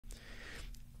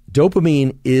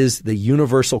Dopamine is the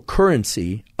universal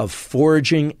currency of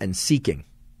foraging and seeking.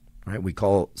 Right? We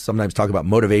sometimes talk about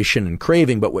motivation and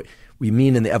craving, but what we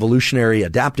mean in the evolutionary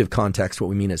adaptive context, what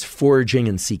we mean is foraging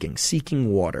and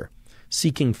seeking water,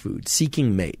 seeking food,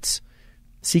 seeking mates,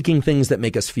 seeking things that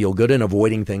make us feel good and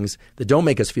avoiding things that don't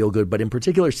make us feel good, but in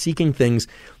particular seeking things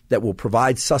that will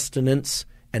provide sustenance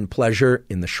and pleasure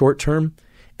in the short term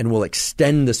and will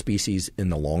extend the species in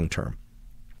the long term.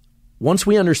 Once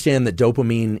we understand that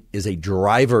dopamine is a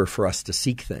driver for us to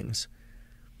seek things,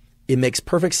 it makes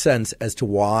perfect sense as to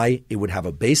why it would have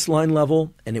a baseline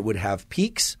level and it would have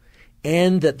peaks,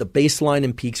 and that the baseline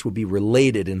and peaks would be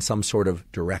related in some sort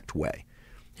of direct way.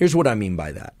 Here's what I mean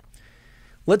by that.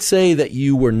 Let's say that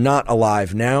you were not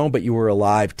alive now, but you were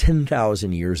alive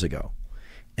 10,000 years ago.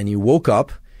 And you woke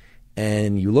up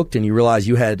and you looked and you realized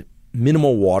you had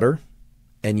minimal water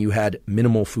and you had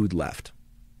minimal food left.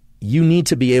 You need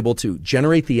to be able to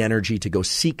generate the energy to go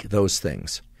seek those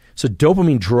things. So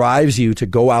dopamine drives you to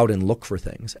go out and look for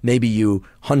things. Maybe you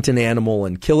hunt an animal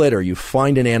and kill it, or you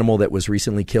find an animal that was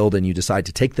recently killed and you decide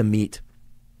to take the meat.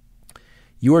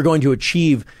 You are going to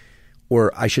achieve,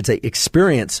 or I should say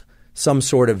experience, some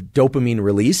sort of dopamine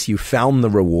release. You found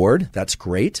the reward. That's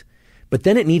great. But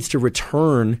then it needs to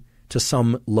return to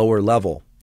some lower level.